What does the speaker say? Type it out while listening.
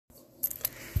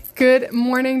Good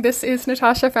morning. This is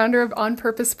Natasha, founder of On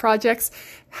Purpose Projects.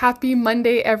 Happy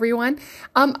Monday, everyone.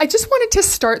 I just wanted to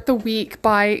start the week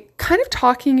by kind of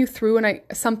talking you through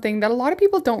something that a lot of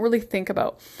people don't really think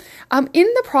about. In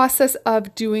the process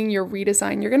of doing your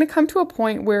redesign, you're going to come to a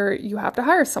point where you have to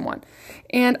hire someone.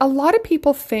 And a lot of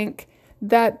people think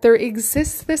that there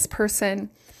exists this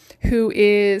person who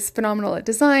is phenomenal at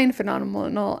design,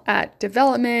 phenomenal at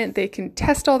development. They can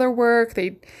test all their work.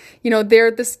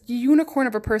 They're this unicorn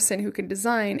of a person who can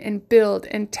design and build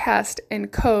and test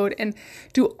and code and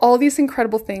do all these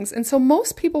incredible things. And so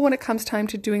most people, when it comes time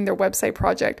to doing their website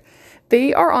project,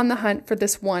 they are on the hunt for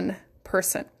this one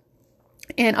person.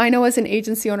 And I know as an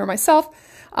agency owner myself,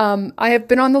 I have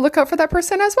been on the lookout for that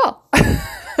person as well.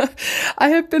 I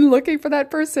have been looking for that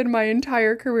person my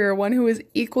entire career, one who is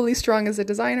equally strong as a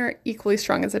designer, equally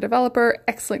strong as a developer,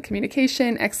 excellent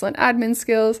communication, excellent admin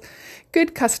skills,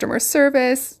 good customer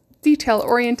service,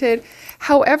 detail-oriented.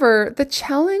 However, the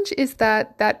challenge is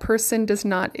that that person does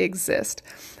not exist.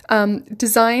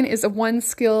 Design is one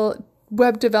skill.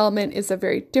 Web development is a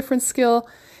very different skill.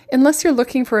 Unless you're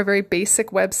looking for a very basic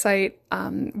website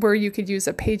where you could use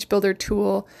a page builder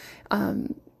tool,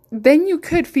 then you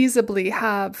could feasibly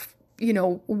have,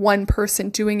 one person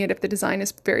doing it if the design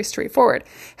is very straightforward.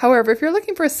 However, if you're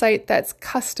looking for a site that's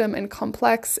custom and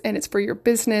complex and it's for your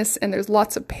business and there's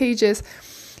lots of pages,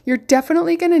 you're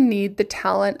definitely going to need the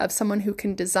talent of someone who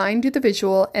can design, do the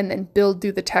visual, and then build,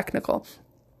 do the technical.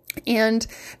 And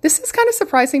this is kind of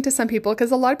surprising to some people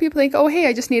because a lot of people think, oh, hey,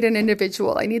 I just need an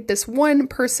individual. I need this one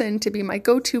person to be my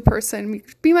go-to person,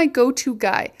 be my go-to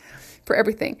guy for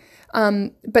everything.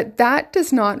 But that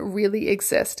does not really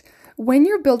exist. When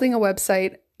you're building a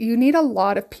website, you need a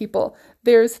lot of people.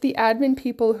 There's the admin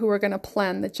people who are going to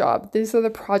plan the job. These are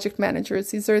the project managers.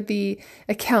 These are the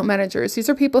account managers. These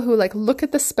are people who look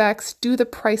at the specs, do the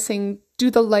pricing,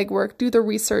 do the legwork, do the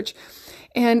research.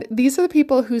 And these are the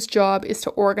people whose job is to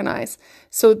organize.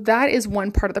 So that is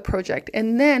one part of the project.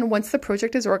 And then once the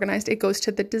project is organized, it goes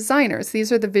to the designers.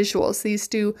 These are the visuals. These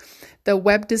do the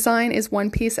web design is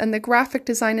one piece and the graphic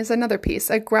design is another piece.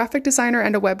 A graphic designer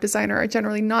and a web designer are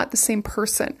generally not the same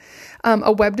person.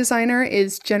 A web designer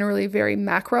is generally very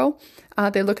macro.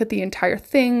 They look at the entire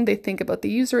thing. They think about the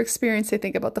user experience. They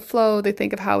think about the flow. They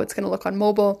think of how it's going to look on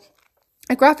mobile.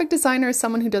 A graphic designer is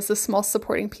someone who does the small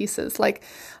supporting pieces like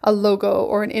a logo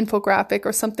or an infographic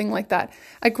or something like that.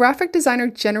 A graphic designer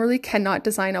generally cannot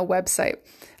design a website.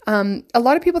 A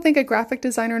lot of people think a graphic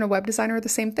designer and a web designer are the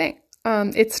same thing.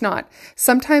 It's not.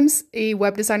 Sometimes a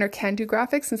web designer can do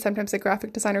graphics and sometimes a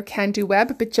graphic designer can do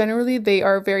web, but generally they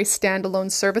are very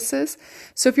standalone services.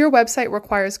 So if your website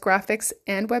requires graphics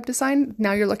and web design,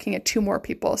 now you're looking at two more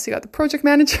people. So you got the project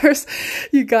managers,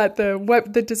 you got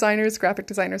the designers, graphic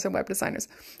designers, and web designers.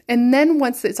 And then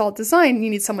once it's all designed, you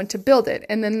need someone to build it.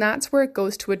 And then that's where it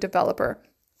goes to a developer.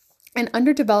 And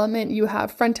under development, you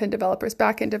have front-end developers,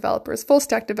 back-end developers,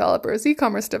 full-stack developers,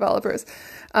 e-commerce developers,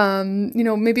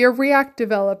 maybe a React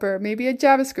developer, maybe a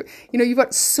JavaScript. You've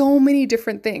got so many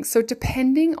different things. So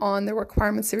depending on the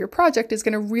requirements of your project is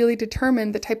going to really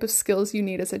determine the type of skills you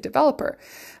need as a developer.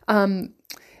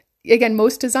 Again,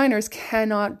 most designers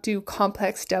cannot do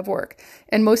complex dev work.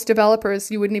 And most developers,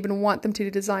 you wouldn't even want them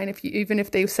to design even if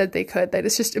they said they could. That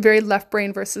it's just very left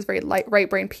brain versus very right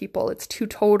brain people. It's two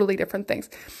totally different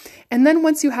things. And then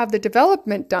once you have the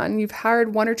development done, you've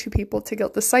hired one or two people to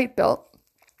get the site built.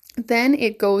 Then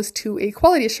it goes to a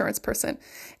quality assurance person.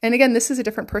 And again, this is a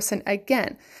different person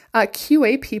again.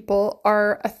 QA people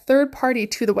are a third party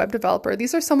to the web developer.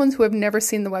 These are someone who have never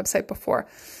seen the website before.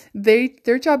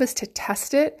 Their job is to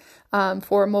test it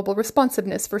for mobile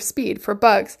responsiveness, for speed, for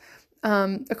bugs,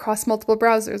 across multiple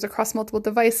browsers, across multiple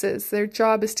devices. Their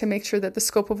job is to make sure that the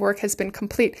scope of work has been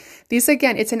complete. These,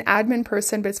 again, it's an admin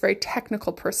person, but it's a very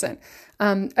technical person.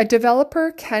 A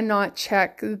developer cannot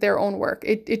check their own work.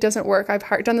 It doesn't work.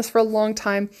 I've done this for a long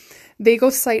time. They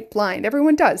go site blind.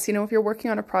 Everyone does. If you're working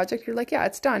on a project, you're like, yeah,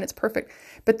 it's done. It's perfect.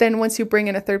 But then once you bring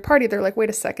in a third party, they're like, wait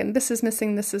a second, this is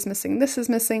missing, this is missing, this is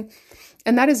missing.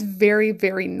 And that is very,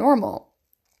 very normal.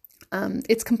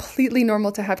 It's completely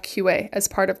normal to have QA as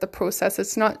part of the process.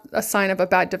 It's not a sign of a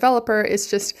bad developer. It's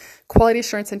just quality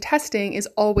assurance and testing is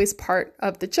always part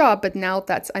of the job, but now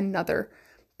that's another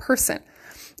person.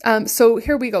 So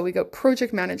here we go. We go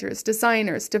project managers,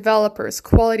 designers, developers,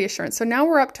 quality assurance. So now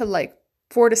we're up to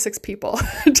 4 to 6 people,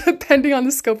 depending on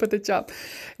the scope of the job,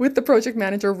 with the project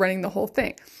manager running the whole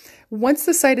thing. Once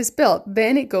the site is built,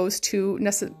 then it goes to,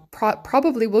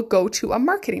 probably will go to a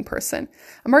marketing person.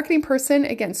 A marketing person,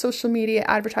 again, social media,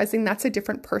 advertising, that's a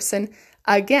different person.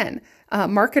 Again,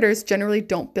 marketers generally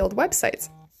don't build websites.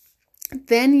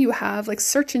 Then you have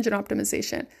search engine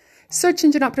optimization. Search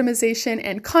engine optimization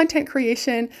and content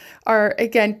creation are,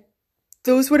 again,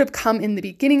 those would have come in the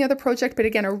beginning of the project, but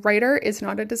again, a writer is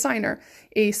not a designer.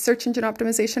 A search engine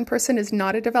optimization person is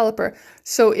not a developer.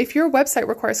 So if your website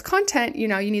requires content, you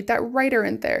need that writer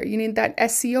in there. You need that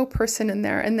SEO person in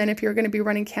there. And then if you're going to be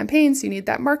running campaigns, you need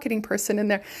that marketing person in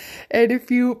there. And if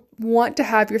you want to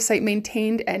have your site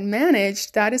maintained and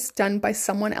managed, that is done by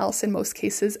someone else in most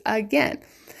cases again.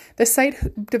 The site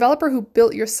developer who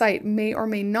built your site may or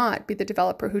may not be the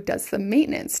developer who does the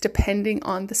maintenance, depending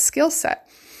on the skill set.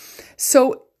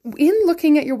 So in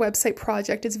looking at your website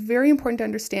project, it's very important to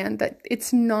understand that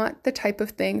it's not the type of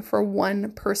thing for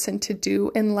one person to do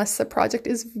unless the project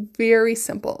is very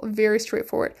simple, very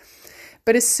straightforward.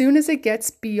 But as soon as it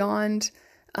gets beyond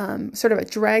sort of a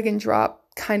drag and drop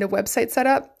kind of website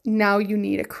setup, now you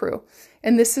need a crew.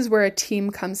 And this is where a team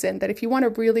comes in, that if you want a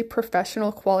really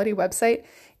professional quality website,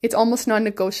 it's almost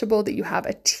non-negotiable that you have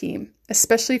a team,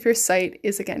 especially if your site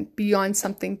is, again, beyond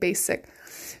something basic.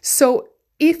 So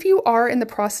if you are in the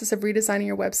process of redesigning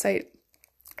your website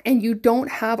and you don't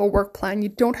have a work plan, you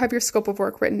don't have your scope of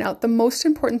work written out, the most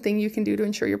important thing you can do to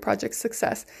ensure your project's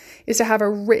success is to have a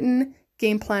written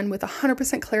game plan with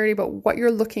 100% clarity about what you're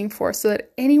looking for, so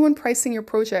that anyone pricing your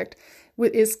project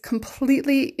is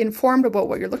completely informed about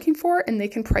what you're looking for and they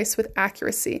can price with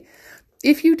accuracy.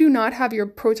 If you do not have your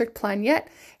project plan yet,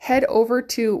 head over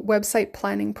to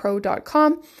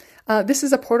websiteplanningpro.com. This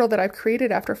is a portal that I've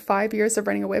created after 5 years of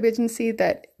running a web agency,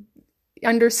 that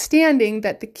understanding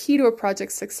that the key to a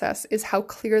project's success is how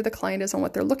clear the client is on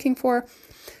what they're looking for.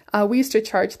 We used to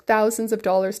charge thousands of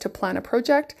dollars to plan a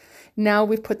project. Now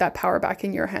we've put that power back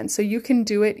in your hands, so you can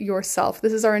do it yourself.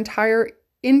 This is our entire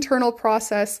internal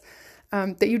process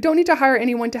that you don't need to hire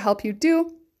anyone to help you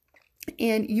do,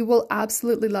 and you will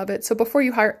absolutely love it. So before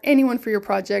you hire anyone for your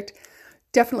project,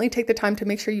 definitely take the time to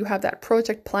make sure you have that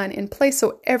project plan in place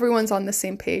so everyone's on the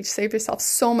same page. Save yourself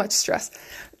so much stress.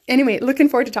 Anyway, looking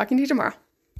forward to talking to you tomorrow.